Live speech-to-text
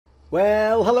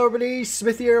Well, hello everybody,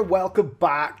 Smith here. Welcome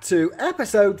back to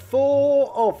episode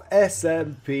 4 of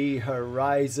SMP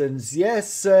Horizons.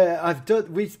 Yes,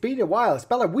 it's been a while. It's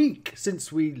been a week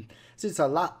since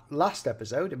our last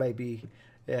episode. It may be,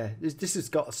 yeah. This has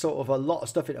got sort of a lot of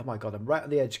stuff in it. Oh my god, I'm right on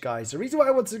the edge, guys. The reason why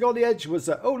I wanted to go on the edge was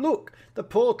oh look, the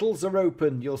portals are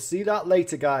open. You'll see that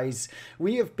later, guys.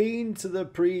 We have been to the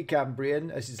pre-Cambrian.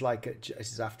 This is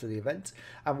after the event,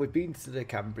 and we've been to the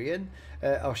Cambrian.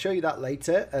 I'll show you that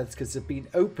later because they've been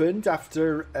opened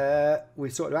after we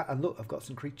sorted out. And look, I've got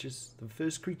some creatures. The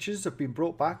first creatures have been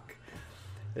brought back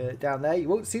down there. You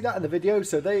won't see that in the video,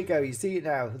 so there you go. You see it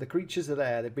now. The creatures are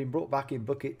there. They've been brought back in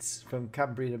buckets from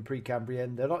Cambrian and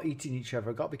pre-Cambrian. They're not eating each other.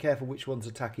 I've got to be careful which ones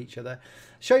attack each other.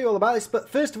 Show you all about this. But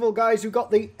first of all, guys, we've got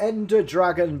the Ender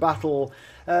Dragon battle.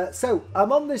 So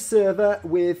I'm on this server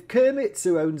with Kermit,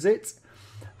 who owns it,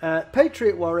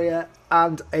 Patriot Warrior,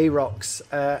 and Arox.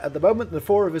 At the moment, the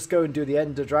four of us go and do the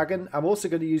Ender Dragon. I'm also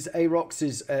going to use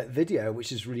Arox's video,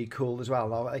 which is really cool as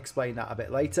well. I'll explain that a bit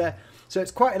later. So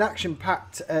it's quite an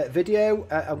action-packed video.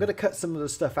 I'm going to cut some of the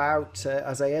stuff out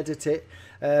as I edit it.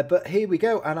 But here we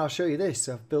go, and I'll show you this.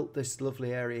 I've built this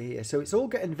lovely area here. So it's all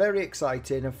getting very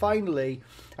exciting. And finally,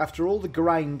 after all the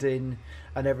grinding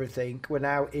and everything, we're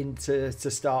now to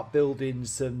start building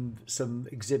some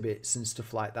exhibits and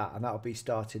stuff like that, and that'll be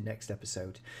starting next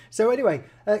episode. So anyway,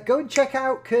 go and check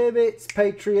out Kermit's,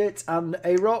 Patriot, and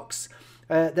Arox.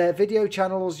 Their video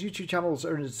channels, YouTube channels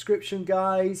are in the description,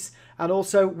 guys. And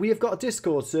also, we have got a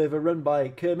Discord server run by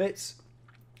Kermit's.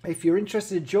 If you're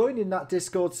interested in joining that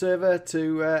Discord server,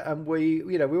 and we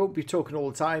won't be talking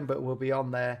all the time, but we'll be on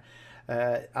there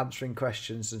answering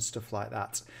questions and stuff like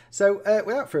that. So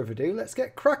without further ado, let's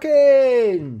get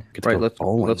cracking. Right, let's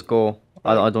go.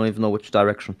 I don't even know which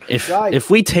direction. If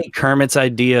we take Kermit's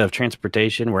idea of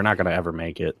transportation, we're not going to ever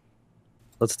make it.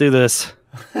 Let's do this.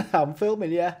 I'm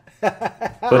filming, yeah.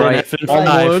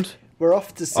 Onward. We're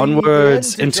off to see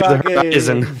onwards the into the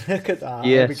horizon. Look at that.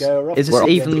 Yes. There we go. Is this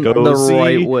even the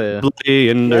right way?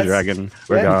 In the dragon.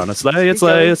 We're gonna slay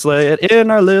it in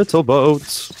our little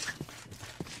boats.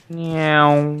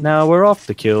 Now we're off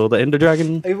to kill the Ender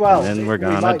Dragon. Well, and then we're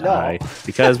gonna die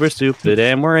because we're stupid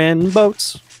and we're in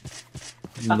boats.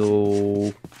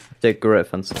 No. Take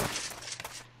griffins.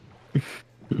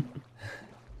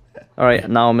 Alright,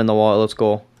 now I'm in the water. Let's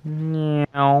go.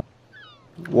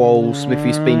 Whoa,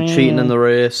 Smithy's been cheating in the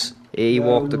race. He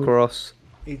walked across.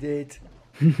 He did.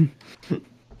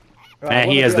 Right,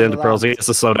 he has the Ender Pearls. He has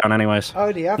to slow down anyways. I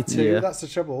only have to. Yeah. That's the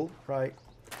trouble. Right.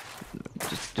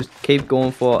 Just keep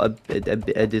going for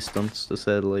a distance, to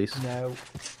say the least. No.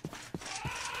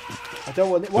 I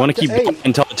don't want it. You want to keep going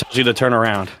until it tells you to turn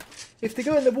around. If they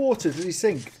go in the water, does he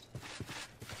sink?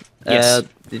 Yes.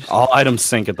 All items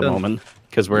sink at the moment.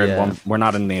 Because we're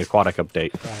not in the aquatic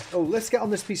update. Right. Oh, let's get on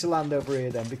this piece of land over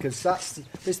here then, because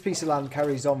this piece of land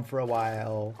carries on for a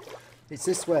while. It's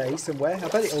this way somewhere. I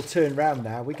bet it'll turn round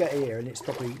now. We get here, and it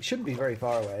shouldn't be very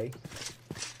far away.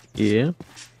 Yeah.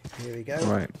 Here we go.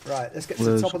 Right. Right. Let's get to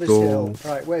the top of this hill.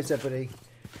 Right. Where's everybody?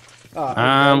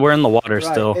 We're in the water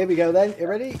still. Here we go then. You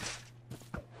ready?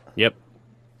 Yep.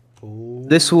 Ooh,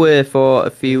 this way for a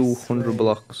few hundred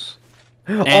blocks.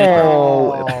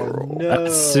 Oh, no.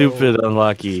 That's super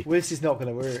unlucky. Well, this is not going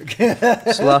to work.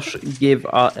 / give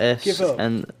RS Give up.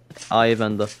 and I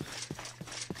vendor.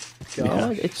 Yeah,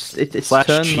 it's Slash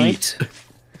turn cheat.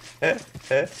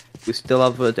 We still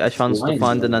have a chance to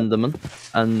find an Enderman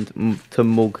and to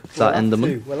mug that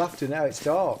Enderman. We'll have to now. It's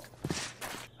dark.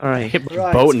 I hit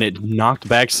my boat and it knocked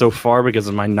back so far because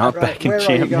of my knockback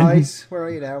enchantment. Where are you guys? Where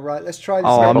are you now? Right, let's try this.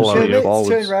 Oh, I'm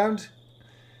turn round.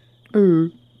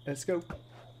 Let's go.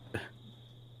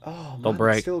 Oh, man, Don't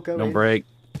break. It's still going. Don't break.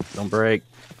 Don't break.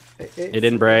 It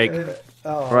didn't break.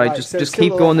 Right, just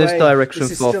keep going this direction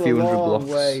for a few hundred blocks.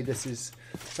 That is.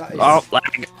 Oh,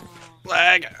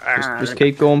 lag. Just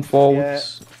keep going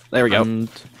forwards. Yeah. There we go. And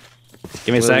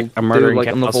give me a sec. I'm murdering like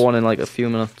another one in like a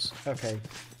few minutes. Okay.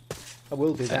 I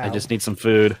will do that. I just need some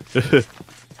food.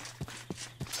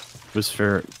 Just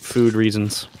for food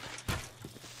reasons.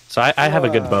 So I have a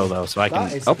good bow though, so I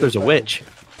can. Oh, there's a witch.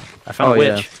 I found a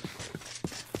witch.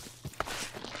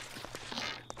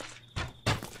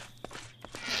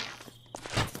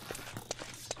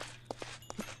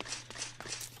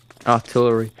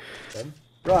 Artillery.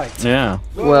 Right. Yeah.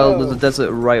 Whoa. Well, there's a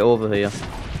desert right over here.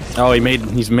 Oh,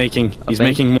 he's making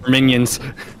more minions.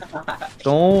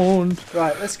 Don't.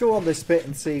 Right, let's go on this bit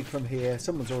and see from here.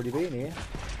 Someone's already been here.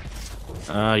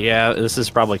 Yeah, this is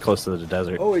probably close to the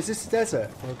desert. Oh, is this the desert?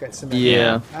 We'll get some.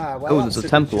 Yeah. Ah, well, Oh, there's a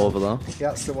temple over there. Yeah,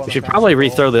 that's the one. We should probably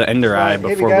rethrow the Ender Eye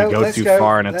before we go too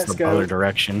far and it's the other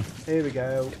direction. Here we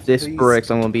go. This breaks,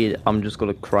 I'm just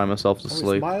gonna cry myself to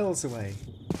sleep. It's miles away.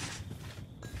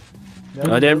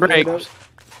 No, I didn't break. Oh,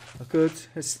 good.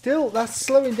 It's still, that's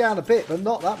slowing down a bit, but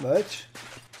not that much.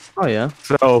 Oh yeah.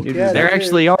 So they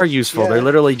actually are useful. They're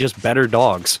literally just better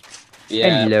dogs.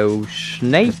 Yeah. Hello,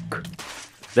 snake.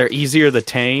 They're easier to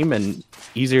tame and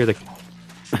easier to.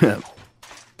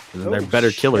 They're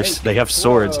better killers. They have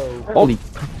swords. Whoa. Holy.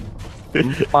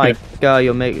 My God,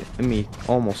 you're making me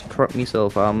almost crap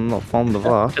myself. I'm not fond of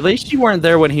that. At least you weren't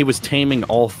there when he was taming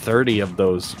all 30 of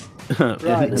those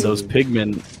those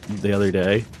pigmen the other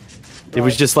day. It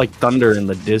was just like thunder in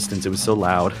the distance. It was so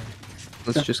loud.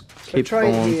 Let's just keep try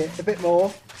going. here a bit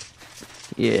more.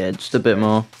 Yeah, just a bit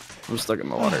more. I'm stuck in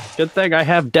my water. Good thing I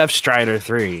have Death Strider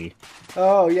 3.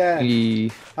 Oh yeah,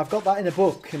 We... I've got that in a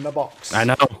book in my box. I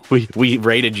know. We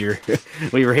rated your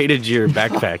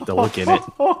backpack to look in it.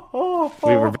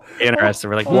 We were very interested.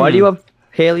 We're like, Why do you have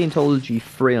paleontology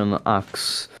 3 on the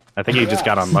axe? I think you just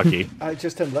got unlucky. I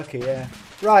just unlucky, yeah.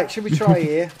 Right, should we try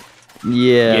here?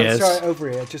 Yeah. Yes. Let's try it over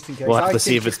here, just in case. We'll have to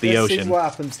see if it's the let's ocean. See what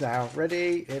happens now.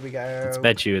 Ready? Here we go. I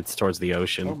bet you it's towards the Oh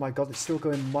ocean. my god, it's still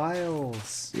going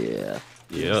miles. Yeah.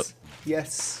 Yep.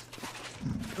 Yes.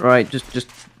 Right, just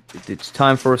it's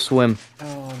time for a swim.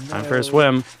 Oh no. Time for a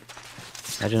swim.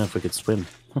 Imagine if we could swim.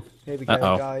 Here we go,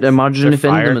 Uh-oh. guys. Imagine if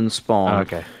fire? Enderman spawn. Oh,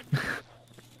 okay.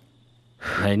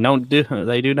 They don't do.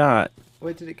 They do not.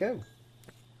 Where did it go?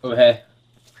 Over here.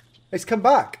 It's come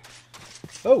back.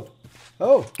 Oh.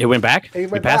 Oh. It went back. It We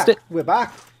went passed back. it. We're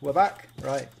back. We're back.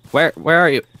 Right. Where are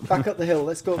you? Back up the hill.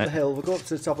 Let's go up the hill. We'll go up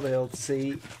to the top of the hill to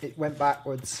see it went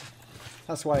backwards.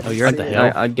 That's why I didn't you're at see the it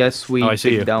hill. I guess we I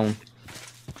see dig you. down.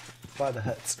 by the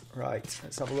hut. Right.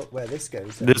 Let's have a look where this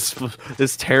goes. Then.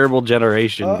 This terrible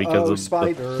generation Uh-oh, because of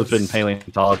spiders. the flippin'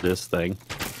 paleontologist thing.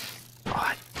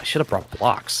 Oh, I should have brought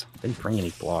blocks. Didn't bring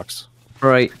any blocks.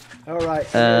 Right. All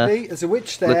right. Ready? There's a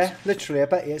witch there. Literally, I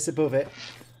bet you it's above it.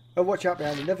 Oh, watch out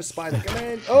behind you. Never spider. Come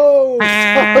in. Oh,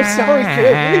 sorry,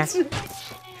 kids.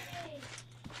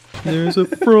 There's a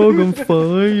frog on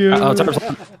fire. Oh, it's ours.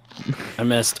 I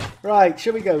missed. Right,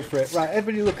 shall we go for it? Right,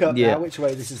 everybody look up Yeah. now which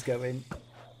way this is going.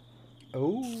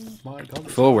 Oh my god.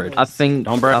 it's Forward. nice. I think.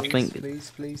 Don't break. I think.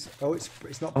 Please, please. Oh,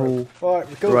 it's not Oh, broken. All right,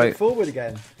 we go right. forward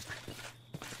again.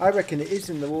 I reckon it is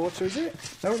in the water, is it?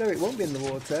 No, no, it won't be in the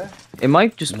water. It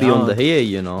might just be No. under here,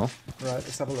 you know. Right,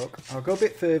 let's have a look. I'll go a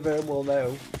bit further and we'll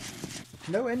know.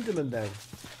 No Enderman though.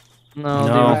 No, No,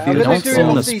 they Right, I'm you going don't to do it spawn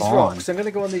on the these spawn. rocks. I'm going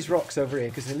to go on these rocks over here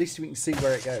because at least we can see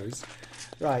where it goes.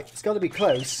 Right, it's got to be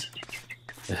close.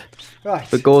 Right.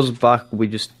 If it goes back, we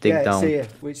just dig yeah, down. it's here.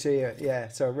 We see it. Yeah,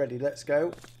 so ready, let's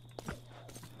go.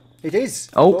 It is.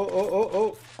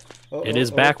 Oh. Oh, It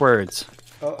is backwards.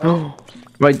 Oh.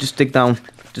 Right, just dig down.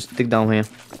 Just dig down here.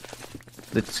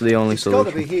 That's the only It's got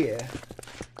to solution. be here.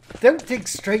 Don't dig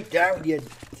straight down, you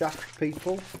daft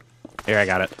people. Here, I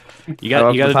got it. You I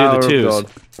got have to do power the of twos.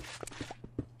 God.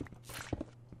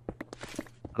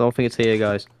 I don't think it's here,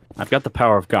 guys. I've got the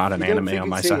power of God and You don't anime think on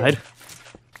my it's here? side.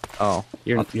 Oh,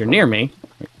 You're near me.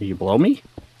 Are you below me?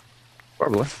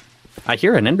 probably. I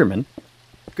hear an Enderman.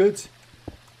 Good.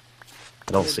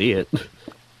 I don't see it,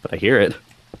 but I hear it.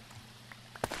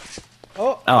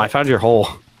 Oh, Oh, I found your hole.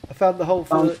 I found the hole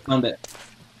for Found it.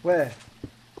 Where?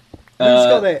 Who's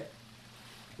Uh, got it?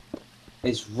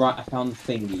 It's right. I found the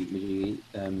thing.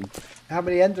 How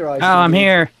many ender eyes? Oh, do you I'm need?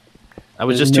 here. I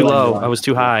was There's just too no low. Enderman. I was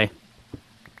too high.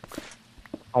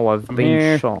 Oh, I've I'm been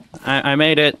here. shot. I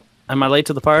made it. Am I late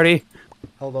to the party?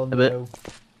 Hold on, A bit. no.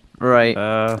 Right.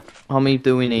 Uh, How many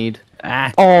do we need?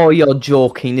 ah. Oh, you're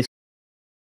joking. This...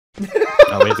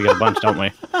 Oh, we have to get a bunch, don't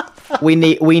we?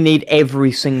 we need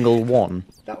every single one.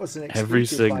 That was an Every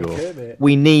exclusive by single. Kermit.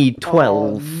 We need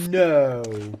 12. Oh, no.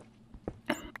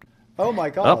 Oh my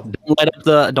Oh, god.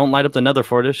 don't light up the Nether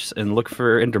Fortress and look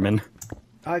for Enderman.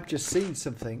 I've just seen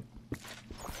something.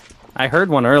 I heard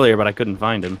one earlier, but I couldn't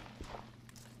find him.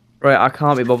 Right, I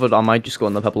can't be bothered. I might just go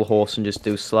on the Pebble Horse and just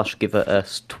do / give it a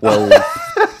 12.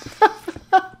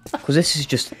 Because this is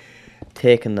just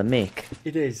taking the mick.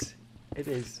 It is. It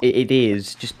is. It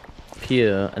is just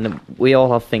pure, and we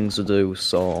all have things to do.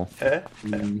 So,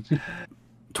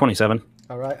 27.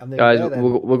 All right, I'm guys, there then.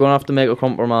 we're gonna have to make a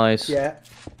compromise. Yeah.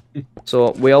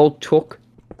 So we all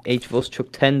each of us chuck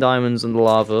 10 diamonds in the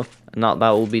lava, and that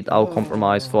will be our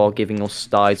compromise for giving us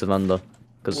styes of ender.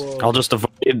 Because Whoa.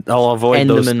 I'll avoid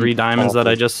those Enderman 3 diamonds that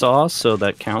I awful. just saw, so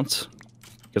that counts.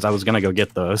 because I was gonna go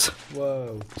get those.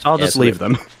 Whoa. So I'll just leave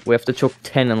them. We have to chuck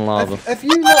 10 in lava. Have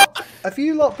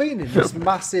you lot been in this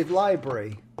massive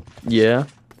library? Yeah.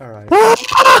 All right.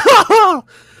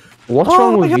 What's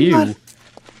wrong with you?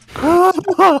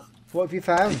 What have you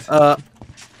found?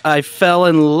 I fell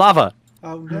in lava.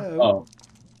 Oh no. Oh,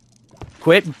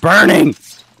 Quit burning!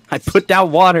 I put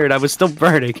down water and I was still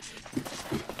burning.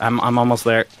 I'm almost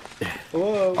there.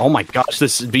 Whoa. Oh my gosh,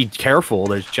 be careful.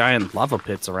 There's giant lava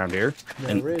pits around here. No,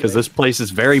 And really? because this place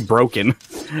is very broken.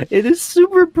 It is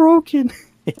super broken.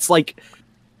 It's like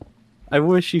I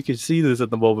wish you could see this at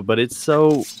the moment, but it's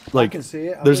so like I can see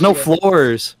it. there's no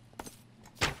floors.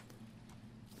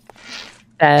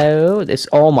 Oh,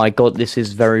 oh my god, this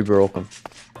is very broken.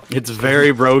 It's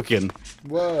very broken.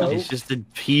 Whoa. It's just in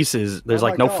pieces. There's Oh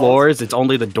like my no God. floors. It's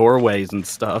only the doorways and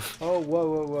stuff. Oh,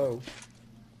 whoa.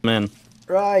 Man,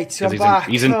 Right, I'm he's back.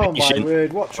 he's Oh my impatient.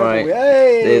 word, what trouble Right. we...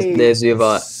 Hey! There's the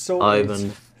other Sorted.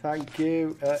 Ivan. Thank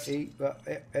you.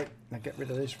 Now get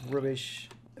rid of this rubbish.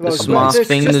 The smart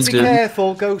thing just to be do-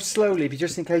 careful, go slowly,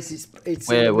 just in case it's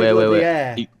in the Wait, middle of wait. the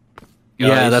air. Yeah,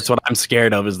 Guys. that's what I'm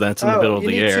scared of. Is that's in the Oh, middle of you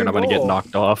the need air two and I'm gonna get more.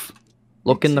 knocked off.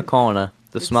 Look in the corner.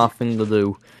 The smart thing to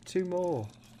do. 2 more.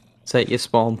 Set your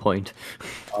spawn point.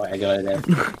 alright, I got it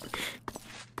there.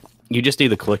 You just need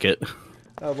to click it,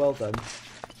 Oh, well done.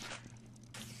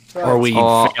 or we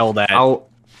Oh, fail that Out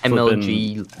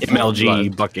MLG.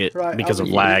 MLG bucket Right, because I'll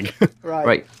of be- lag. Right.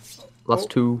 Right. Last Oh.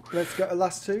 two. Let's go to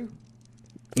last 2.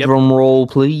 Yep. Drum roll,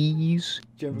 please.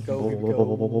 Here we go.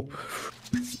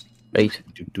 Right.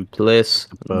 Place.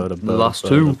 The last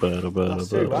two. Last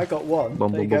 2. I got 1.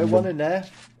 Bum, There you bum, go, bum, 1 bum. in there.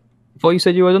 I thought you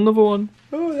said you had another one.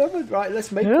 Oh, right,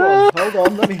 let's make one. Hold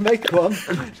on, let me make one.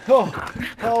 Oh,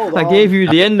 hold on. I gave you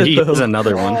the end of Here's the,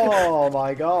 another one. Oh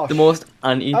my gosh. the most Oh,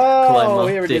 anticlimactic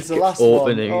here it is, the last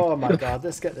opening. one. Oh my god,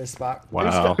 let's get this back.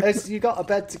 Wow. You got a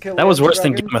bed to kill. That was the worse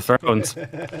than dragon? Game of Thrones.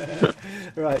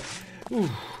 Right. Ooh,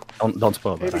 Don't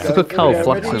spoil Here we that. go. Look at Cal Here we go,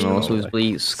 flexing ready? also his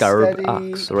bleed scarab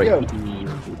Steady, axe. Right. go.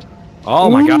 Oh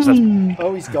my gosh, that's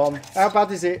Oh, he's gone. How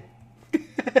bad is it?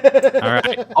 all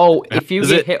right. Oh, if you Is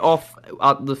get it- hit off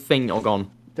at the thing, you're gone.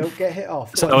 Don't get hit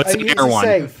off. So Go on. it's an Is air it one.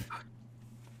 safe?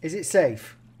 Is it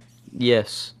safe?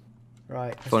 Yes.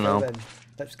 Right. Let's For go now. then.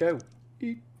 Let's go.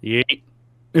 Yeet.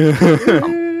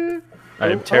 I I'm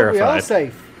We are terrified.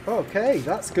 safe. Okay,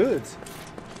 that's good.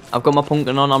 I've got my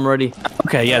pumpkin on, I'm ready.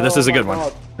 Okay, yeah, this Oh is a my good one.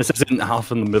 God. This isn't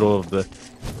half in the middle of the.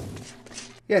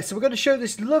 Yeah, so we're going to show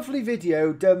this lovely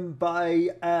video done by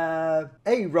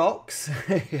A-Rox.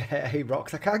 Yeah,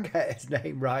 A-Rox, I can't get his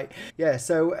name right. Yeah,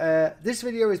 so this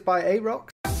video is by A-Rox.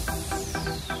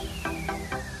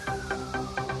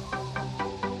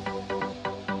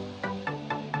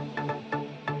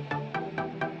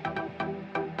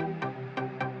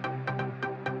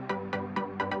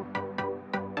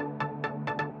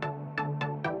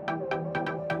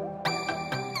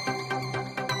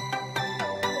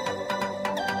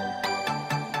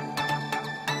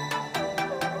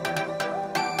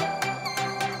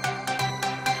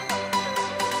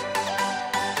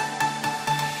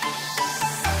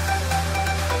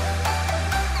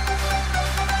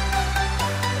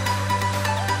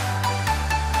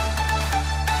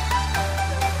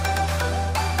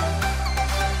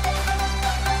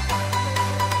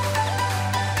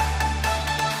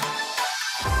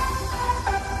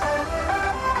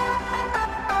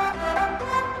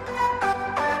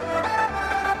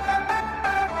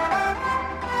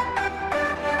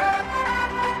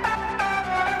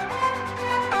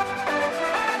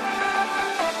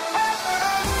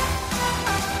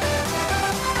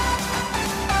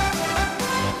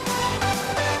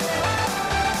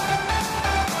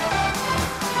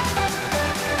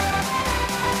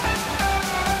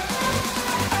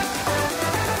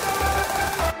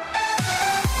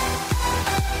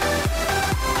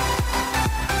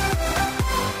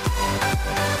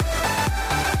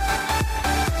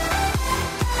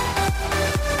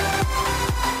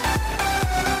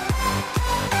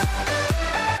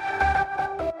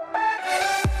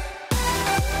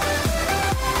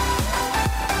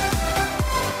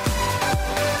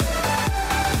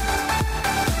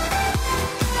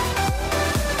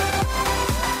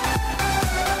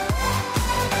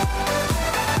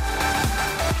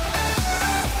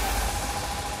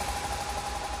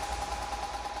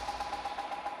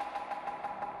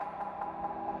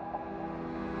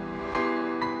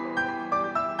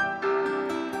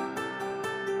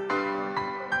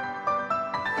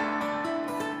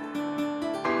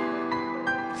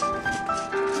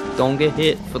 Don't get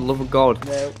hit, for the love of God.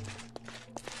 No.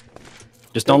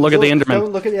 Just don't look at the Enderman.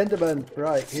 Don't look at the Enderman.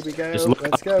 Right, here we go. Just look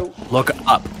Let's up. go. Look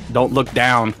up. Don't look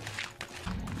down.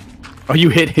 Oh, you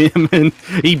hit him and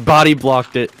he body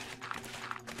blocked it.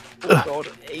 Oh god,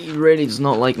 he really does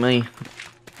not like me.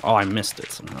 Oh, I missed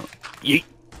it somehow. Yeet.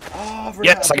 Oh, I've run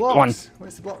Yes, out of I got one. blocks.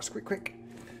 Where's the blocks? Quick, quick.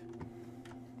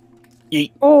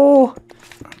 Yeet. Oh!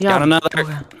 Yeah. Got another.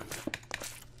 Okay.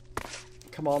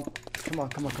 Come on. Come on,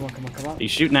 come on, come on, come on, come on.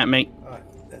 He's shooting at me. Alright,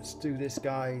 let's do this,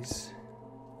 guys.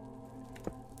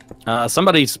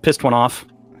 Somebody's pissed one off.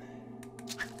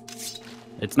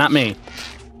 It's not me.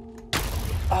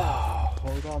 Oh,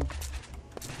 hold on.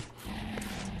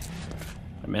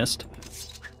 I missed.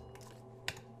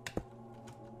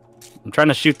 I'm trying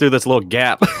to shoot through this little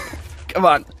gap. Come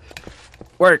on.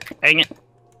 Work. Hang it.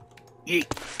 Yeet.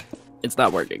 It's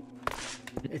not working.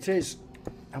 It is.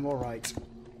 I'm alright.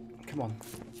 Come on.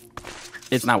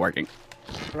 It's not working.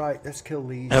 Right, let's kill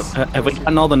these. Have we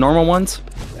gotten all the normal ones?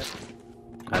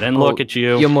 I didn't look at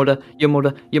you. Your mother.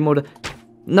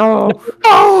 No!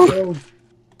 No!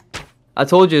 I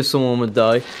told you someone would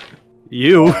die.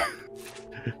 You.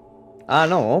 I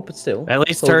know, but still. At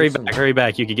least Told hurry you back. Hurry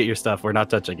back. You can get your stuff. We're not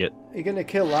touching it. You're gonna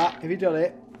kill that. Have you done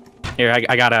it? Here,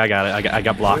 I got it. I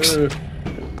got blocks.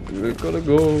 We gotta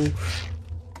go.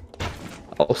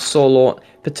 Oh, so long.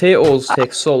 Potatoes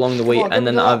take so long to wait, Come on, and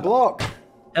then give me that I've block.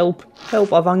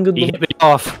 help, I've angered He them. hit me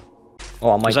off.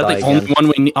 Oh, I might Is that die the again. only one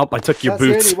we need? Oh, I took your That's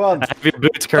the boots. only one. I have your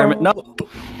boots, Kermit. No.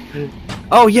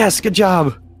 Oh, yes. Good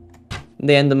job.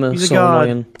 The Enderman He's a so god.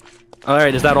 annoying. All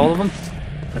right. Is that all of them?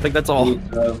 I think that's all.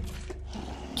 So,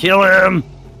 Kill him.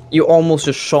 You almost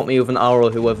just shot me with an arrow,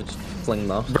 whoever just flinged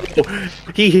that. Bro,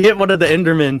 he hit one of the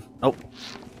Endermen. Oh.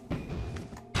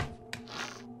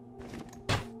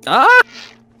 Ah!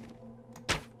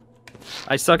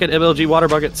 I suck at MLG water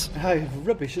buckets. Oh,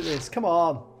 rubbish at this. Come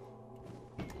on.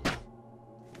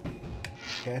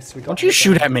 Yes, we got Don't you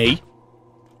shoot at me.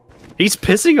 He's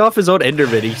pissing off his own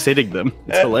Enderman. He's hitting them.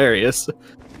 It's hilarious.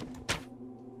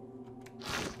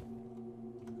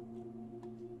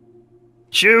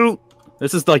 Shoot!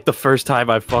 This is like the first time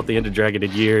I've fought the Ender Dragon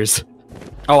in years.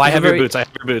 Oh, I have your boots. I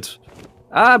have your boots.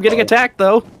 Ah, I'm getting attacked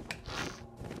though.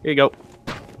 Here you go.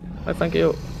 I thank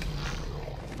you.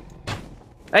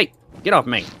 Hey, get off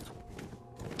me.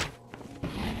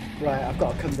 Right, I've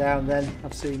got to come down then.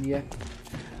 I've seen you.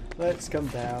 Let's come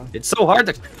down. It's so hard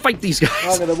to fight these guys.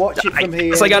 I'm gonna watch it from here.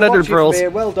 Yes, I got Watch Ender it from pearls. here.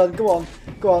 Well done. Go on.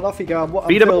 Go on. Off you go. I'm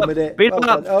Beat him up. filming it. Beat him Well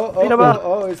up. done. Oh, Beat him oh, up.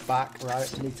 oh, it's back.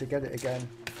 Right, I need to get it again.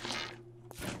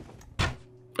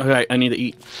 Okay, I need to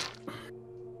eat.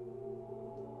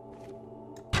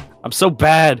 I'm so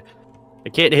bad. I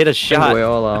can't hit a I think shot. we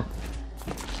all are.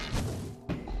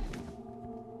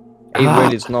 He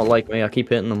really does not like me. I keep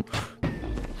hitting him.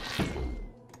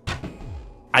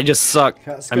 I just suck.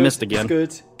 That's I good. missed again.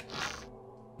 That's good.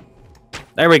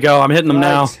 There we go. I'm hitting them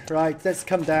now. Right, let's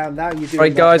come down. Now you're doing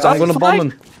Right, that, guys, I'm gonna bomb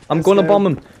Fine. him. I'm Let's gonna go. bomb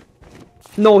him.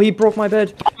 No, he broke my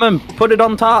bed. Bomb him. Put it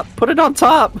on top. Put it on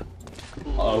top.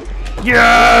 oh,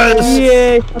 Yes!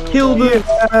 Yay! I killed him.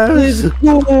 Yes!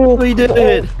 We did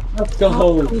it. let's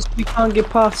go. We can't get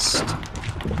past.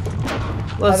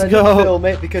 Let's and I didn't go. film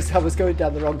it because I was going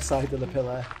down the wrong side of the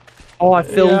pillar. Oh, I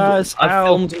filmed. Yes, I ow.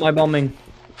 filmed my bombing.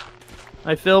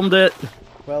 I filmed it.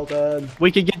 Well done.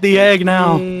 We can get the egg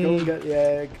now. Go and get the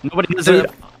egg. Nobody has Dude,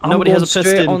 a I'm nobody has a going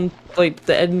straight piston. on like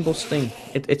the Edinburgh thing.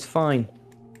 It's fine.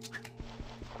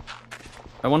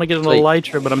 I want to get an Like-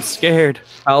 elytra, but I'm scared.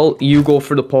 Al, you go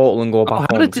through the portal and go back how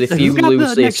home. did 'Cause this- if you who got lose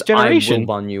the this, next I will generation?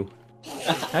 ban you.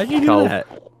 How did you do Cal.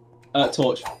 that?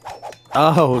 Torch.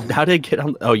 Oh, how did it get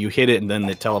on? Oh, you hit it and then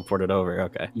it teleported over.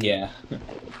 Okay. Yeah.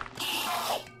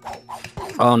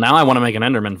 Oh, now I want to make an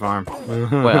Enderman farm.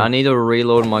 Wait, I need to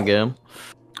reload my game.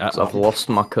 So Uh-oh. I've lost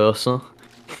my cursor.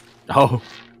 Oh.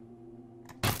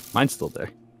 Mine's still there.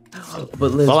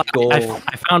 But let's Well, go.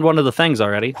 I found one of the things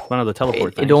already. One of the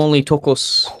teleport It things. only took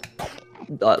us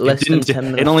less than 10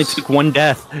 minutes. It only took one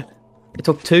death. It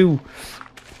took 2.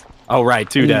 Oh, right.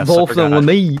 2 And deaths. I both of them forgot. were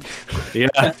me. Yeah.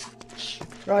 Right,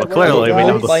 Well, clearly we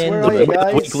know guys? the- Where are you The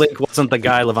guys? weak link wasn't the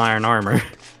guy with iron armor.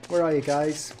 Where are you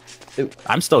guys?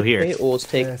 I'm still here. Potatoes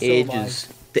take Yeah, so am I. ages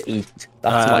to eat.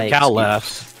 That's my Cal excuse.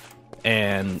 left,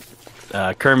 and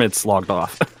Kermit's logged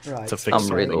off Right. to fix I'm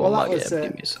something. really- Well, Oh that my was. God, give me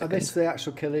a I second. missed the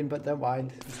actual killing, but don't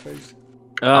mind. I suppose.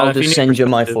 I'll if just you send need you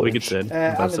my we footage. could send.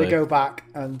 I'm That's gonna it. go back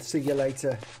and see you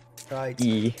later. Right.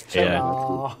 Yeah. Yeah.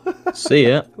 Ta-ra. See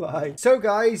ya. Right. So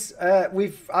guys, I've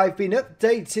been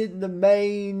updating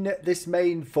this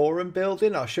main forum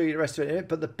building. I'll show you the rest of it in a minute.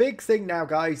 But the big thing now,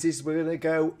 guys, is we're gonna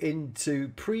go into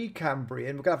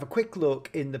pre-Cambrian. We're gonna have a quick look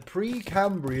in the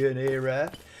pre-Cambrian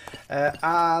era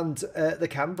and the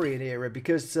Cambrian era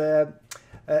because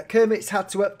Kermit's had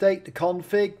to update the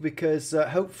config because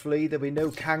hopefully there'll be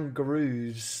no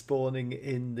kangaroos spawning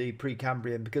in the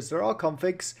Precambrian, because there are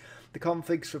configs. The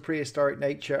configs for Prehistoric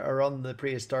Nature are on the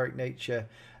Prehistoric Nature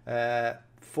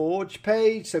Forge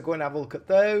page, so go and have a look at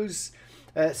those.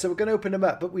 So we're going to open them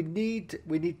up, but we need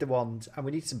the wand and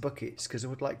we need some buckets because I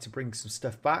would like to bring some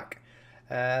stuff back.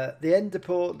 The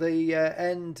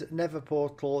end Nether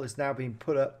portal is now being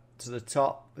put up to the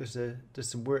top. There's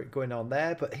some work going on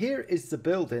there, but here is the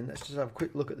building. Let's just have a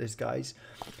quick look at this, guys.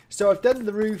 So I've done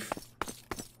the roof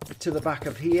to the back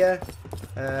of here.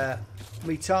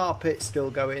 My tar pit's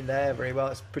still going there very well.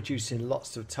 It's producing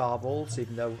lots of tar balls,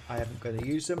 even though I haven't going to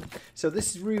use them. So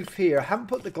this is roof here. I haven't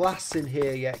put the glass in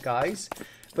here yet, guys,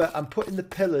 but I'm putting the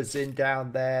pillars in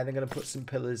down there, and I'm going to put some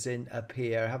pillars in up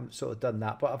here. I haven't sort of done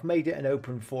that, but I've made it an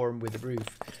open forum with the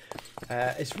roof.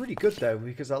 It's really good though,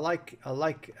 because I like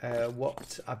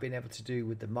what I've been able to do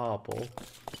with the marble.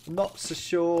 I'm not so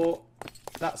sure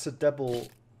that's a double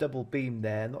beam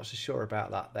there. Not so sure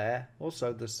about that there.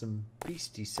 Also, there's some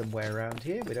beasties somewhere around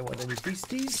here. We don't want any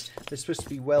beasties. They're supposed to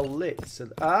be well lit. So,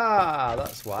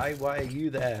 that's why. Why are you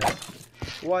there?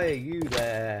 Why are you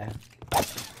there?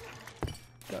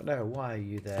 Don't know. Why are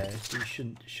you there? So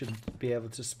you shouldn't be able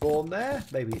to spawn there.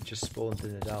 Maybe it just spawned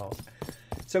in the dark.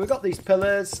 So we've got these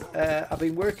pillars. I've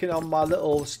been working on my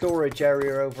little storage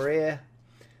area over here.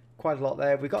 Quite a lot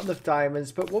there. We've got enough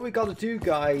diamonds, but what we've got to do,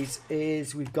 guys,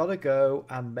 is we've got to go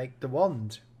and make the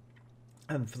wand.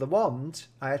 And for the wand,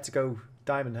 I had to go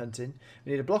diamond hunting.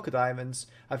 We need a block of diamonds.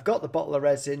 I've got the bottle of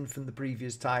resin from the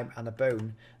previous time and a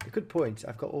bone. A good point.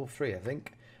 I've got all three, I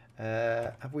think.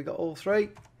 Have we got all three?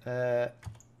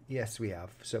 Yes, we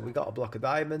have. So we got a block of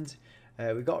diamond,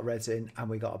 we got resin, and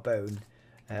we got a bone.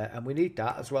 And we need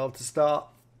that as well to start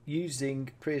using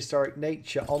Prehistoric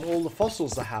Nature on all the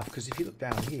fossils I have, because if you look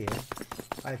down here,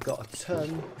 I've got a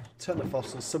ton of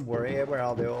fossils somewhere here. Where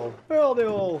are they all? Where are they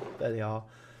all? There they are.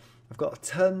 I've got a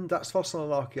ton. That's fossil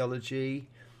and archaeology.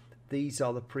 These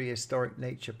are the Prehistoric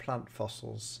Nature plant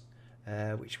fossils,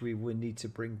 which we will need to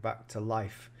bring back to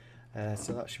life.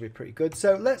 So that should be pretty good.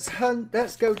 So let's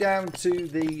go down to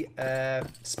the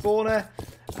spawner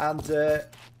and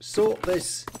sort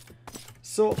this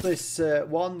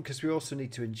one, because we also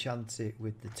need to enchant it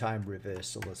with the time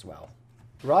reversal as well.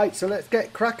 Right, so let's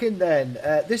get cracking then.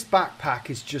 This backpack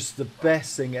is just the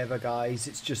best thing ever, guys.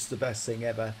 It's just the best thing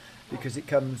ever, because it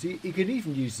comes, you can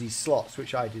even use these slots,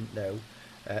 which I didn't know.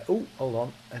 Oh, hold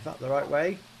on, is that the right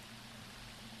way?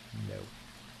 No.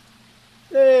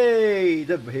 Hey,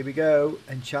 here we go.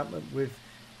 Enchantment with,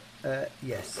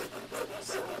 yes.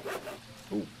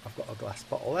 Oh, I've got a glass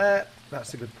bottle there.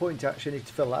 That's a good point, actually. I need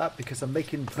to fill that up because I'm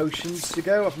making potions to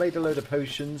go. I've made a load of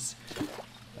potions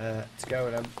to go,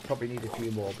 and I probably need a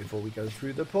few more before we go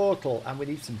through the portal. And we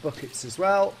need some buckets as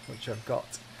well, which I've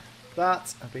got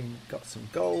that. I've got some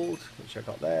gold, which I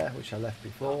got there, which I left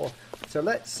before. So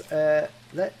let's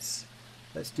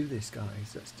do this,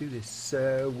 guys. Let's do this.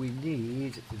 So we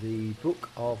need the Book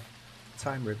of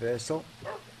Time Reversal.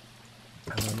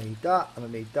 And I need that, and I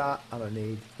need that, and I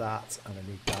need that, and I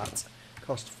need that.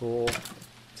 Cost 4,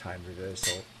 time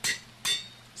reversal.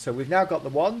 So we've now got the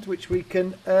wand, which we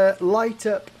can light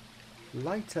up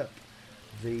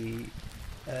the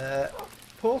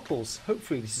portals.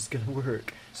 Hopefully this is going to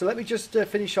work. So let me just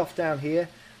finish off down here,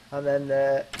 and then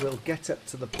we'll get up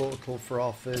to the portal for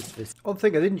our first visit. One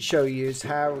thing I didn't show you is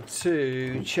how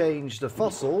to change the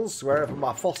fossils, wherever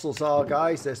my fossils are,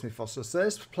 guys. There's my fossils.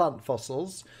 There's plant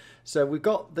fossils. So we've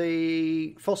got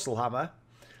the fossil hammer.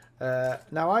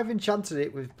 Now I've enchanted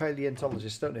it with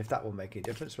paleontologist. Don't know if that will make any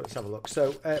difference, but let's have a look.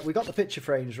 So we got the picture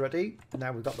frames ready.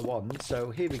 Now we've got the wand. So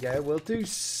here we go. We'll do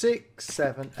 6,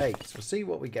 7, 8. We'll see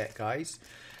what we get, guys.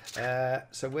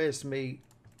 So where's me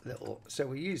little? So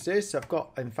we use this. I've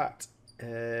got, in fact,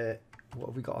 what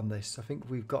have we got on this? I think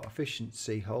we've got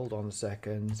efficiency. Hold on a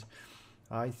second.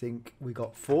 I think we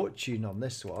got fortune on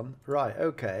this one. Right.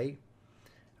 Okay.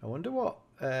 I wonder what.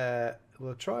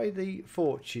 We'll try the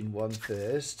fortune one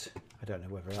first. I don't know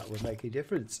whether that will make a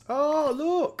difference. Oh,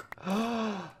 look!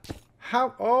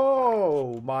 How?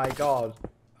 Oh my god!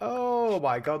 Oh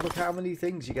my god! Look how many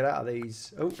things you get out of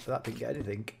these. Oh, that didn't get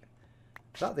anything.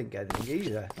 That didn't get anything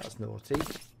either. That's naughty.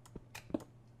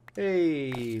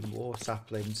 Hey, more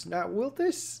saplings. Now, will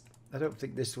this? I don't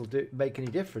think this will make any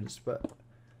difference, but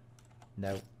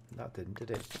no, that didn't,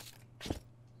 did it?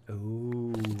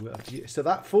 Oh, so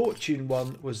that fortune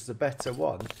one was the better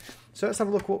one. So let's have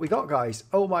a look what we got, guys.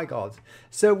 Oh my god.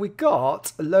 So we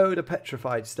got a load of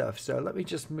petrified stuff. So let me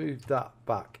just move that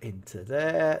back into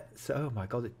there. So, oh my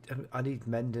god, I need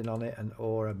mending on it and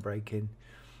ore and breaking.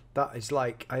 That is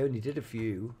like, I only did a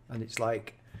few, and it's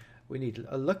like, We need.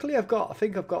 Luckily, I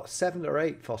think I've got 7 or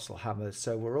 8 fossil hammers,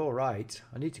 so we're all right.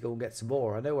 I need to go and get some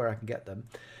more. I know where I can get them.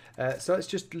 So let's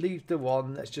just leave the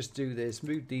one. Let's just do this.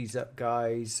 Move these up,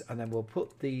 guys, and then we'll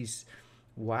put these.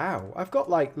 Wow, I've got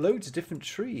like loads of different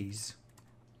trees.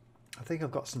 I think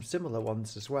I've got some similar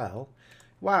ones as well.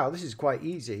 Wow, this is quite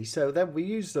easy. So then we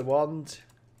use the wand.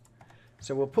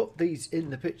 So we'll put these in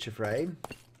the picture frame.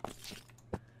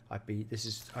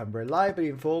 I'm reliably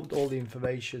informed. All the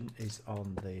information is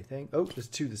on the thing. Oh, there's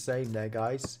 2 the same there,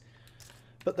 guys.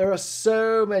 But there are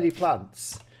so many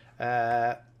plants.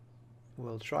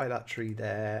 We'll try that tree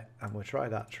there, and we'll try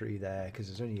that tree there, because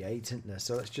there's only 8, isn't there?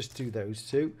 So let's just do those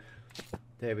 2.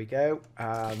 There we go.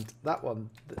 And that one.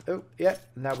 Oh, yeah.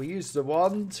 Now we use the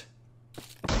wand.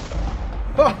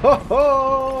 Ho, ho,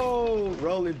 ho!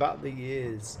 Rolling back the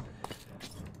years.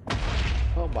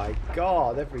 Oh my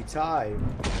god, every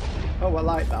time. Oh, I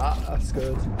like that. That's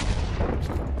good.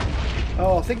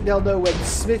 Oh, I think they'll know when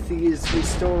Smithy is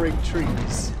restoring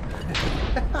trees.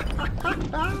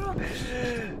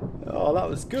 Oh, that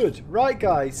was good. Right,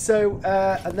 guys. So,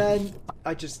 and then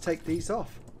I just take these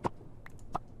off.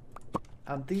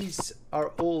 And these are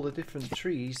all the different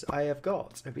trees I have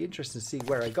got. It'd be interesting to see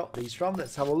where I got these from.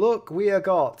 Let's have a look. We have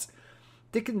got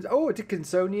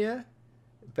Dickinsonia,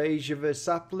 Beige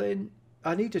sapling.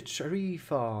 I need a tree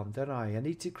farm, don't I? I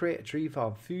need to create a tree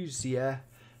farm. Fuchsia,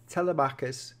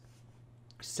 Telemachus,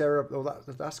 Sarah. Oh,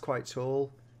 that's quite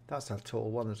tall. That's a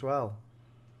tall one as well.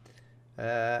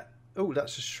 Oh,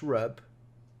 that's a shrub.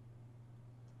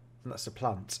 And that's a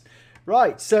plant.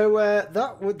 Right, so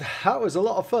that was a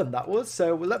lot of fun, that was.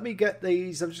 So let me get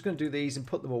these. I'm just going to do these and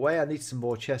put them away. I need some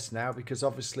more chests now, because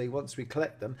obviously once we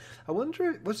collect them, I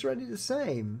wonder, was there any the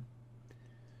same?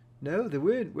 No, there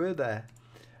weren't, were there?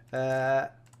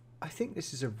 I think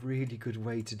this is a really good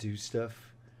way to do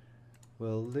stuff.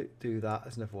 We'll do that.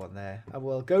 There's another one there. And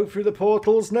we'll go through the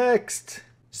portals next.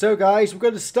 So guys, we're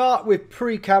going to start with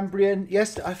pre-Cambrian.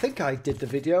 Yes, I think I did the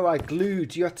video. I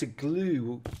glued. You had to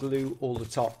glue all the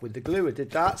top with the glue. I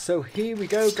did that. So here we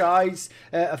go, guys.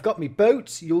 I've got my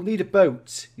boat. You'll need a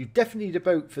boat. You definitely need a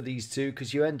boat for these 2,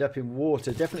 because you end up in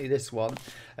water. Definitely this one.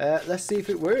 Let's see if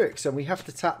it works. And we have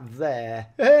to tap there.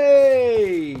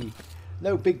 Hey!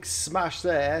 No big smash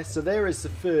there. So there is the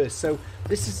first. So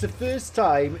this is the first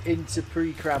time into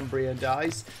pre-Cambrian,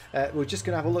 guys. We're just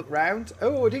going to have a look round.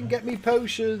 Oh, I didn't get me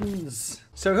potions.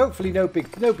 So hopefully no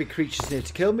big creatures near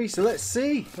to kill me. So let's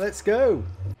see. Let's go.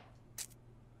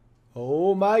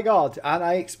 Oh my god. And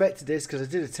I expected this because I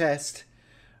did a test.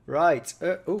 Right.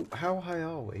 Oh, how high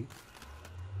are we?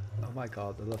 Oh my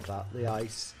god, I love that. The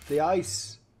ice. The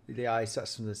ice. The ice,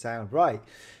 that's from the sound. Right,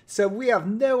 so we have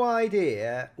no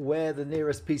idea where the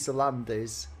nearest piece of land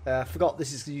is. I forgot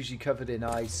this is usually covered in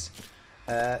ice.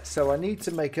 So I need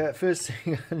to make a... First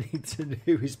thing I need to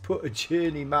do is put a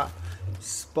journey map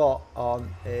spot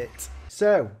on it.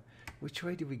 So, which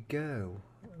way do we go?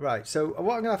 Right, so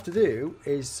what I'm going to have to do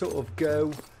is sort of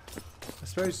go... I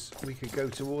suppose we could go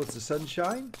towards the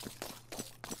sunshine.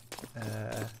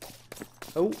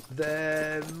 Oh,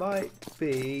 there might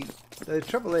be... The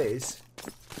trouble is,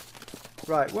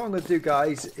 right, what I'm going to do,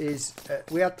 guys, is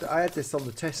I had this on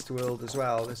the test world as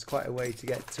well. There's quite a way to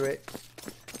get to it.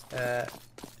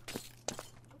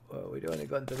 Well, we'd only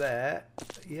gone to there.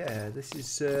 Yeah, this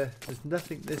is, there's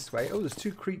nothing this way. Oh, there's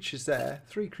 2 creatures there.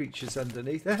 3 creatures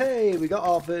underneath. Hey, we got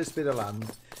our first bit of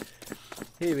land.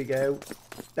 Here we go.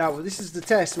 Now, this is the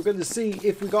test. We're going to see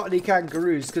if we got any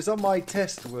kangaroos, because on my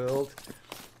test world...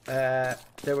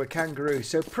 there were kangaroos.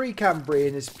 So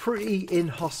pre-Cambrian is pretty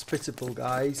inhospitable,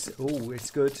 guys. Oh, it's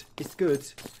good. It's good.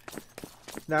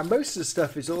 Now, most of the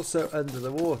stuff is also under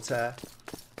the water.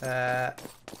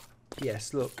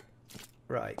 Yes, look.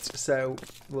 Right, so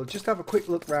we'll just have a quick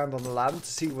look around on the land to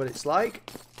see what it's like.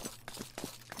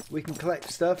 We can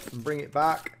collect stuff and bring it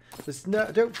back. There's no,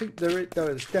 I don't think there is, no,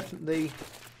 there's definitely...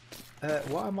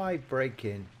 what am I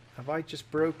breaking? Have I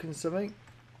just broken something?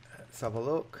 Let's have a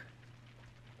look.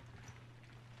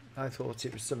 I thought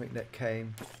it was something that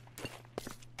came.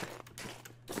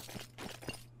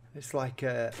 It's like,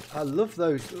 I love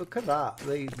those. Look at that,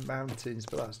 the mountains.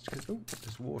 But that's because, oh,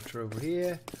 there's water over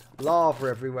here. Lava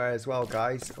everywhere as well,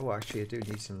 guys. Oh, actually, I do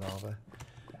need some lava.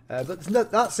 But no,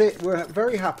 that's it. We're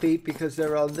very happy because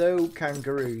there are no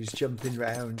kangaroos jumping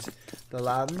around the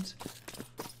land.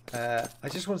 I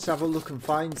just want to have a look and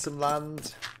find some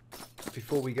land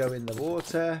before we go in the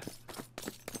water.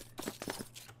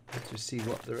 Just see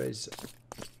what there is.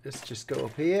 Let's just go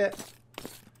up here.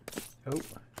 Oh,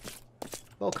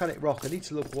 volcanic rock. I need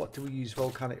to look. What do we use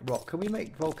volcanic rock? Can we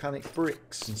make volcanic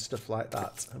bricks and stuff like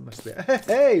that? That must be.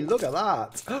 Hey, look at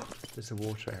that! Oh, there's a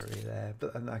water area there,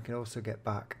 but and I can also get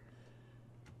back.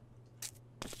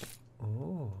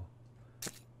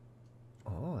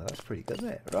 pretty good, isn't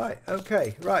it? Right,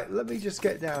 okay. Right, let me just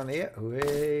get down here.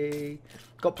 Whee.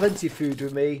 Got plenty of food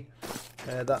with me.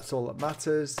 That's all that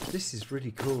matters. This is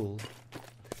really cool.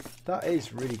 That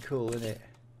is really cool, isn't it?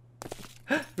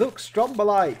 Look,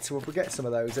 strombolites. We'll get some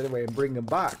of those anyway and bring them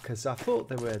back because I thought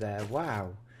they were there.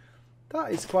 Wow.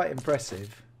 That is quite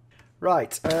impressive.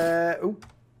 Right.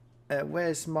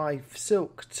 Where's my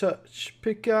silk touch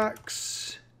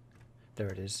pickaxe? There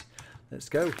it is. Let's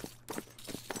go.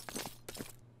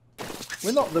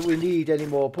 We're not that we need any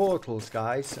more portals,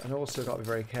 guys. And also got to be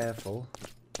very careful.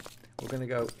 We're going to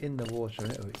go in the water.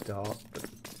 Oh, it's dark. But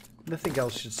nothing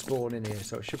else should spawn in here,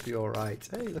 so it should be alright.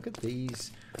 Hey, look at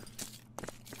these.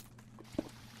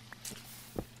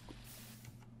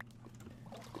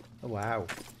 Oh, wow.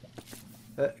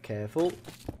 Careful.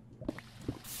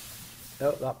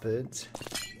 Oh, that burnt.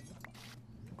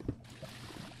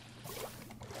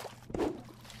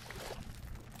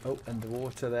 Oh, and the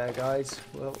water there, guys.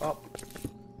 Well, up.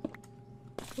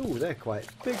 Oh, they're quite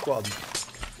big ones.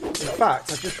 In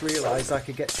fact, I just realised I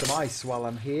could get some ice while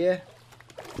I'm here.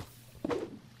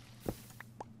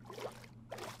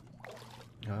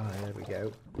 Ah, there we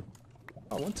go.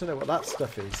 I want to know what that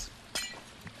stuff is.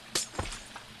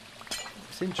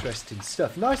 It's interesting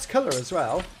stuff. Nice colour as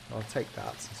well. I'll take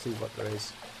that and see what there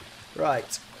is.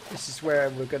 Right, this is where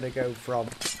we're going to go from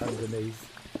underneath.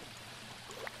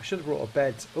 I should have brought a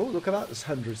bed. Oh, look at that. There's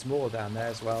hundreds more down there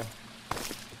as well.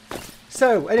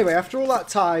 So, anyway, after all that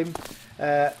time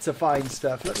to find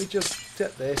stuff, let me just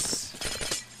get this.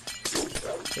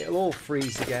 It'll all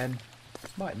freeze again.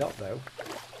 Might not, though.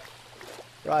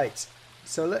 Right.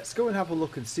 So, let's go and have a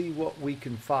look and see what we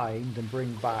can find and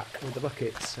bring back with the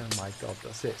buckets. Oh, my God.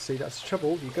 That's it. See, that's the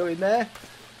trouble. You go in there.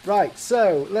 Right.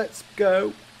 So, let's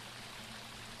go.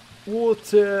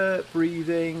 Water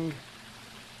breathing.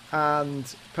 And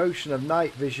potion of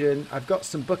night vision. I've got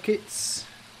some buckets.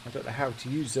 I don't know how to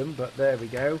use them, but there we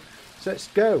go. So let's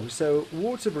go. So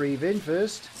water breathing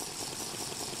first.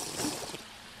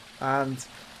 And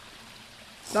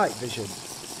night vision.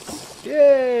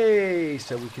 Yay!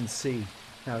 So we can see.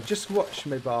 Now just watch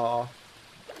my bar.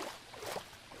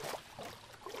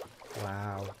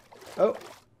 Wow. Oh,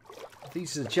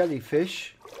 these are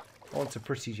jellyfish. I want a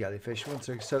pretty jellyfish.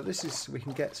 So this is, we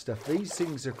can get stuff. These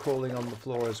things are crawling on the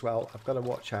floor as well. I've got to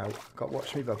watch out. I've got to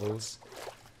watch me bubbles.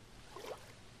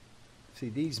 See,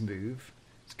 these move.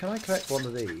 So can I collect one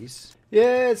of these?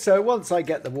 Yeah, so once I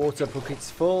get the water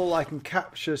buckets full, I can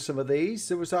capture some of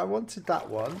these. I wanted that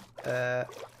one.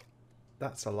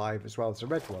 That's alive as well. There's a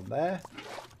red one there.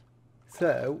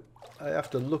 So I have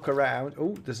to look around.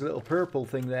 Oh, there's a little purple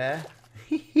thing there.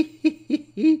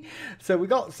 So we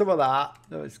got some of that.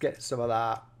 Let's get some of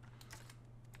that.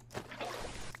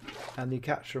 And you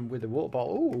capture them with a water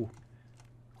bottle. Ooh,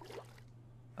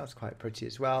 that's quite pretty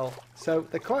as well. So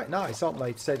they're quite nice, aren't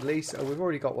they, to say the least? Oh, we've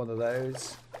already got one of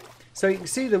those. So you can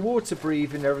see the water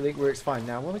breathing and everything works fine.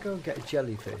 Now I want to go and get a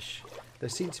jellyfish. There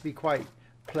seem to be quite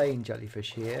plain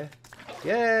jellyfish here.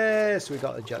 Yes, we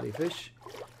got a jellyfish.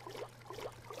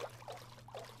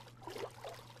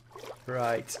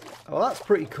 Right. Well, that's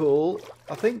pretty cool.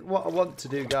 I think what I want to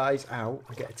do, guys, ow,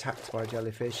 I get attacked by a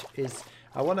jellyfish, is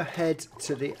I want to head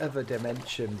to the other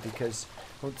dimension because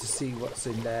I want to see what's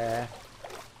in there.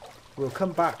 We'll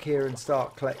come back here and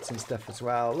start collecting stuff as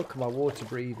well. Look at my water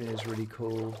breathing is really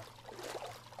cool.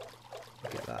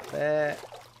 Get that there.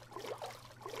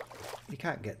 You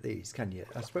can't get these, can you?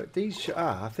 I suppose these.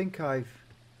 I think I've.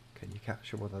 Can you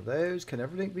capture one of those? Can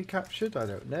everything be captured? I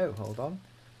don't know. Hold on.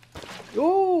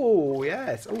 Oh,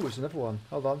 yes. Oh, there's another one.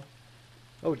 Hold on.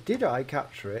 Oh, did I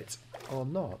capture it or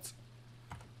not?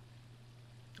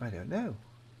 I don't know.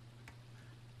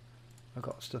 I've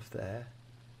got stuff there.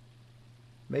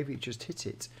 Maybe it just hit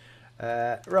it.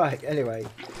 Right, anyway.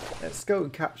 Let's go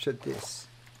and capture this.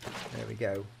 There we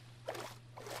go.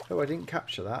 Oh, I didn't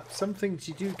capture that. Some things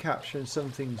you do capture and some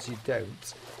things you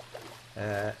don't.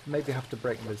 Maybe have to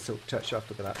break the silk touch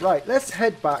after that. Right, let's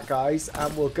head back, guys,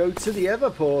 and we'll go to the other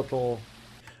portal.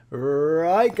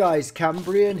 Right, guys,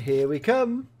 Cambrian, here we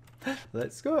come.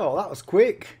 Let's go. Oh, that was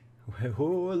quick.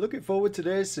 Oh, looking forward to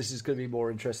this. This is going to be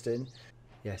more interesting.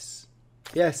 Yes,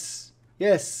 yes,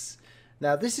 yes.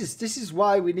 Now this is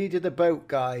why we needed a boat,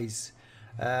 guys.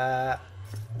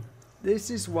 This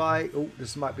is why. Oh,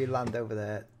 this might be land over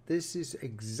there. This is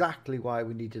exactly why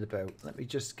we needed a boat. Let me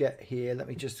just get here. Let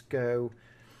me just go.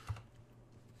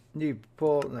 New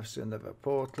portal. Let's do another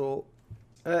portal.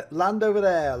 Land over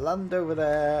there. Land over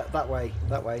there. That way.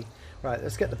 That way. Right,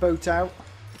 let's get the boat out.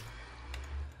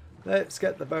 Let's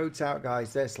get the boats out,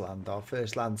 guys. There's land, our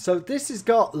first land. So this has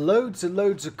got loads and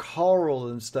loads of coral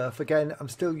and stuff. Again, I'm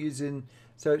still using,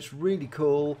 so it's really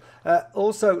cool.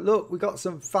 Also, look, we got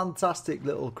some fantastic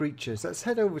little creatures. Let's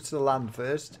head over to the land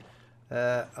first.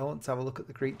 I want to have a look at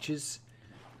the creatures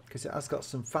because it has got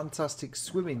some fantastic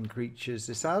swimming creatures,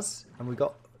 this has. And we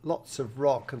got lots of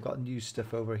rock. I've got new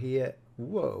stuff over here.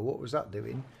 Whoa, what was that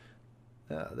doing?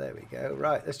 Oh, there we go.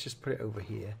 Right, let's just put it over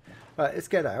here. Right, let's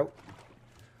get out.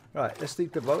 Right, let's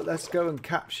leave the boat. Let's go and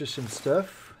capture some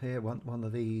stuff. Here, want one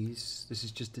of these. This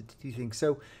is just a thing.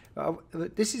 So,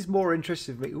 this is more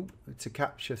interesting for me to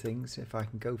capture things. If I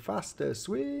can go faster,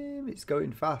 swim. It's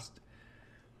going fast.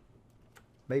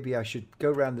 Maybe I should go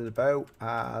round to the boat.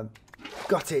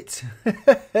 Got it.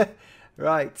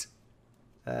 Right.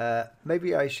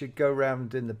 Maybe I should go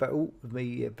round in the boat with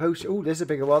me post. Oh, there's a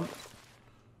bigger one.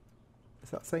 Is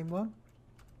that the same one?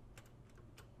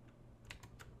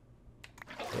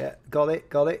 Yeah, got it,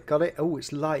 got it, got it. Oh, it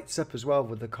lights up as well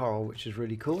with the coral, which is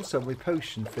really cool. So my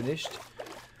potion finished.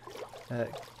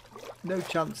 No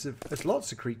chance of... There's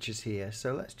lots of creatures here.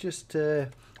 So let's just... I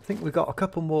think we've got a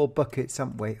couple more buckets,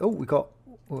 haven't we? Oh, we got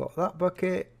that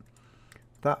bucket.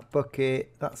 That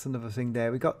bucket. That's another thing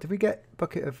there. Did we get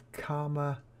bucket of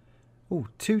karma? Oh,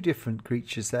 2 different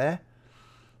creatures there.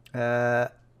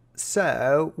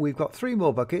 So we've got 3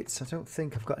 more buckets. I don't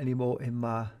think I've got any more in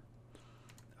my... I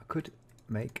could...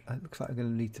 make. It looks like I'm going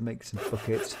to need to make some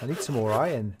buckets. I need some more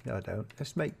iron. No, I don't.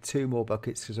 Let's make 2 more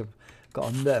buckets because I've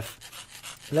got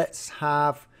enough. Let's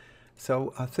have.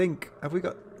 So I think we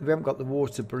haven't got the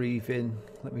water breathing.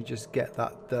 Let me just get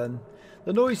that done.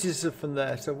 The noises are from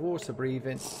there. So water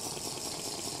breathing.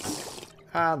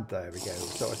 And there we go.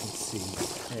 So I can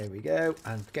see. There we go.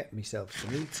 And get myself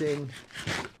some eating.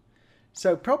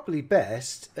 So probably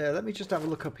best. Let me just have a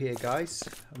look up here, guys,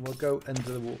 and we'll go under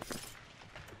the water.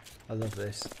 I love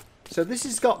this. So this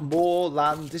has got more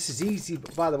land. This is easy.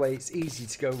 By the way, it's easy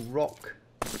to go rock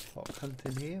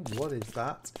hunting here. What is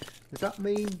that? Does that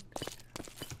mean...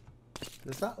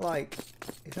 Does that like...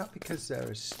 Is that because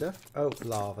there is stuff? Oh,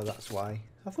 lava, that's why.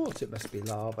 I thought it must be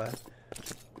lava.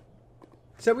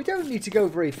 So we don't need to go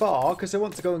very far because I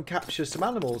want to go and capture some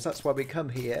animals. That's why we come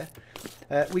here.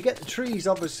 We get the trees,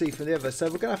 obviously, from the other. So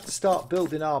we're going to have to start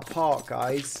building our park,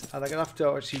 guys. And I'm going to have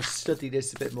to actually study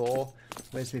this a bit more.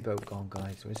 Where's my boat gone,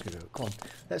 guys? Where's my boat? Come on.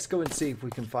 Let's go and see if we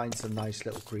can find some nice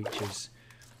little creatures.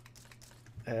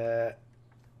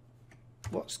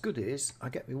 What's good is I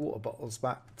get my water bottles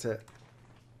back to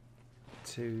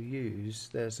use.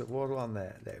 There's a water on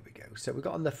there. There we go. So we've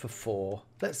got enough for 4.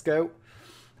 Let's go.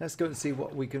 Let's go and see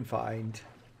what we can find.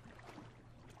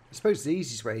 I suppose the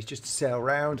easiest way is just to sail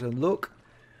around and look.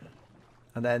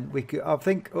 And then we could, I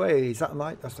think, oh, hey, is that a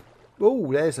light?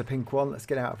 Oh, there's a pink one. Let's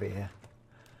get out of here.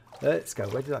 Let's go.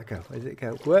 Where did that go? Where did it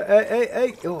go? Where,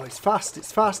 hey. Oh, it's fast.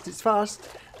 It's fast. It's fast.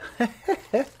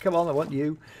 Come on, I want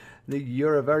you.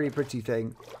 You're a very pretty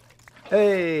thing.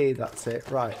 Hey, that's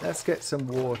it. Right, let's get some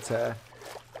water.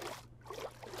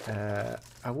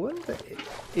 I wonder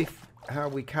if how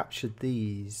we captured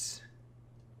these.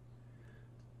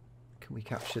 Can we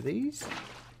capture these?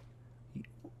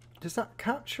 Does that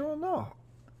capture or not?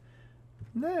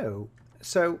 No.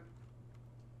 So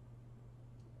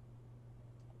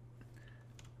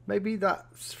maybe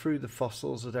that's through the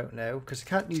fossils. I don't know because I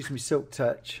can't use my silk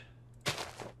touch.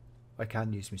 I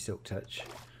can use my silk touch.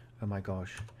 Oh my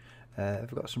gosh.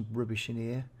 Have we got some rubbish in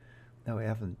here? No, I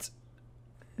haven't.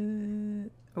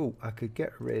 Oh, I could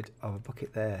get rid of a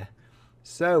bucket there.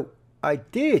 So I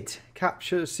did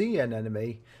capture a sea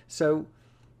anemone. So,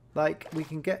 like, we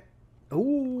can get...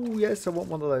 Oh, yes, I want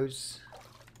one of those.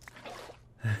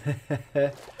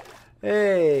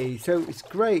 Hey, so it's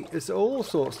great. There's all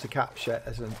sorts to capture.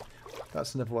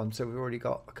 That's another one. So we've already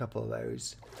got a couple of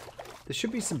those. There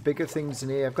should be some bigger things in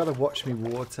here. I've got to watch me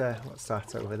water. What's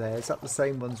that over there? Is that the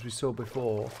same ones we saw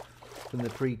before from the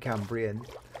pre-Cambrian?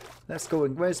 Let's go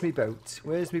and... Where's my boat?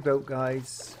 Where's my boat,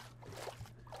 guys?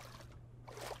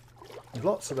 There's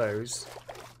lots of those.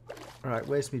 Right,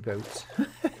 where's my boat?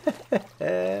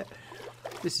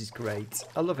 This is great.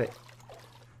 I love it.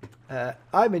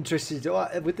 I'm interested...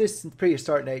 With this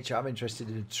prehistoric nature, I'm interested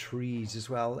in trees as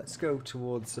well. Let's go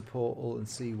towards the portal and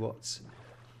see what's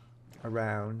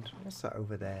around. What's that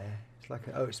over there? It's like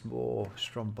a, oh, it's more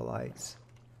strombolites.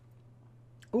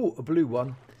 Oh, a blue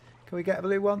one. Can we get a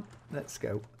blue one? Let's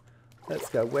go. Let's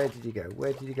go. Where did you go?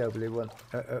 Where did you go, blue one?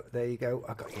 Oh, there you go.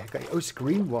 I got you. Oh, it's a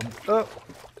green one. Oh,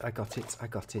 I got it. I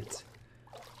got it.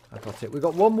 I got it. We've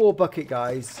got one more bucket,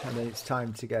 guys, and then it's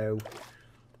time to go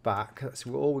back. That's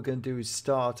all we're going to do is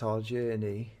start our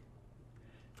journey.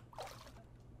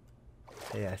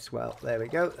 Yes, well, there we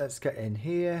go. Let's get in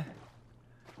here.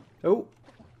 Oh.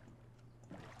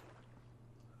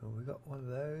 Oh, we got one of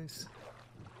those.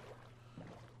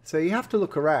 So you have to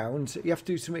look around. You have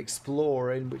to do some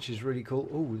exploring, which is really cool.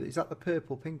 Oh, is that the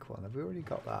purple pink one? Have we already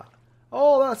got that?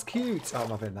 Oh, that's cute. Oh, I'm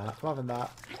having that. I'm having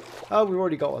that. Oh, we've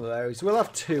already got one of those. We'll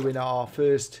have 2 in our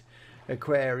first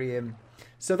aquarium.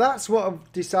 So that's what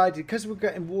I've decided. Because we're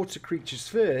getting water creatures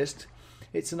first,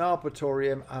 it's an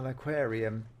arboretum and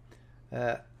aquarium.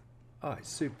 Oh, it's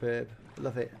superb.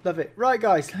 Love it. Love it. Right,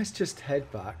 guys, let's just head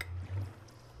back.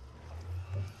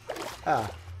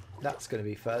 Ah, that's going to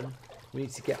be fun. We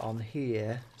need to get on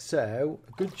here. So,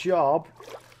 good job.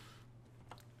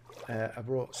 I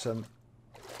brought some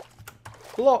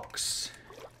blocks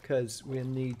because we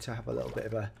need to have a little bit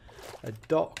of a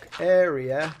dock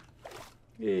area.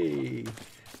 Yay.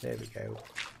 There we go.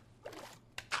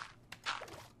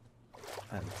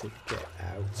 And to get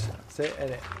out. That's it,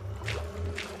 isn't it?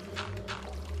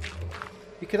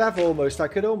 You could have I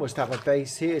could almost have a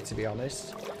base here, to be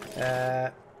honest.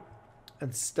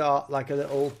 And start like a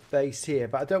little base here,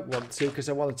 but I don't want to because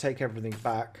I want to take everything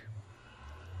back.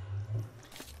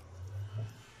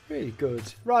 Really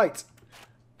good. Right,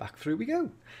 back through we go.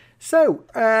 So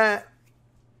there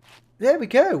we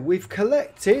go. We've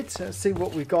collected. Let's see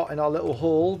what we've got in our little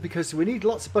haul because we need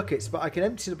lots of buckets, but I can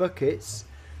empty the buckets.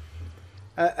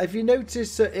 Have you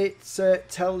noticed that it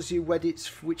tells you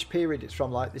which period it's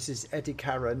from? Like this is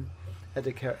Edicaran,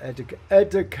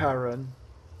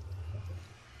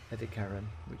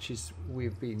 which is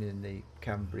we've been in the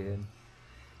Cambrian,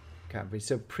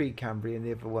 so pre-Cambrian.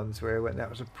 The other ones where I went, that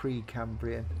was a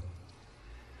pre-Cambrian.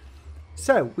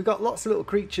 So we got lots of little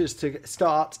creatures to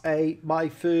start my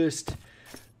first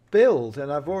build, and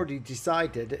I've already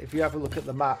decided. If you have a look at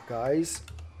the map, guys,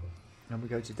 and we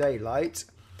go to daylight.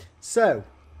 So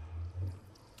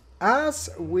as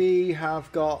we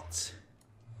have got.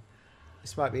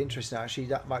 This might be interesting, actually.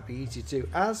 That might be easy to do.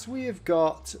 As we have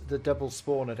got the double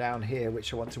spawner down here,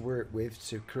 which I want to work with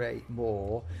to create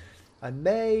more, I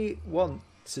may want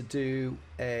to do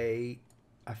I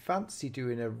fancy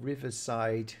doing a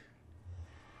riverside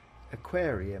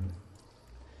aquarium.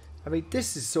 I mean,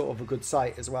 this is sort of a good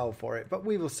site as well for it, but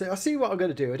we will see. I'll see what I'm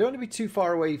going to do. I don't want to be too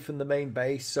far away from the main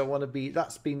base, so I want to be.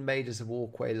 That's been made as a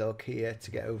walkway look here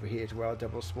to get over here to where our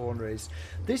double spawner is.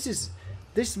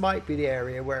 This might be the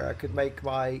area where I could make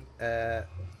my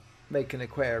make an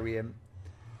aquarium.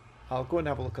 I'll go and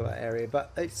have a look at that area,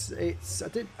 but I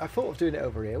thought of doing it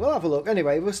over here. We'll have a look.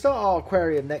 Anyway, we'll start our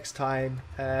aquarium next time,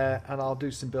 and I'll do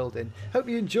some building. Hope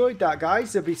you enjoyed that,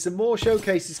 guys. There'll be some more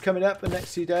showcases coming up the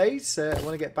next few days. I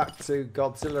want to get back to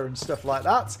Godzilla and stuff like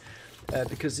that,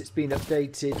 because it's been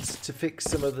updated to fix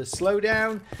some of the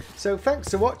slowdown. So thanks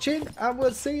for watching, and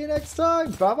we'll see you next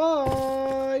time.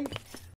 Bye-bye.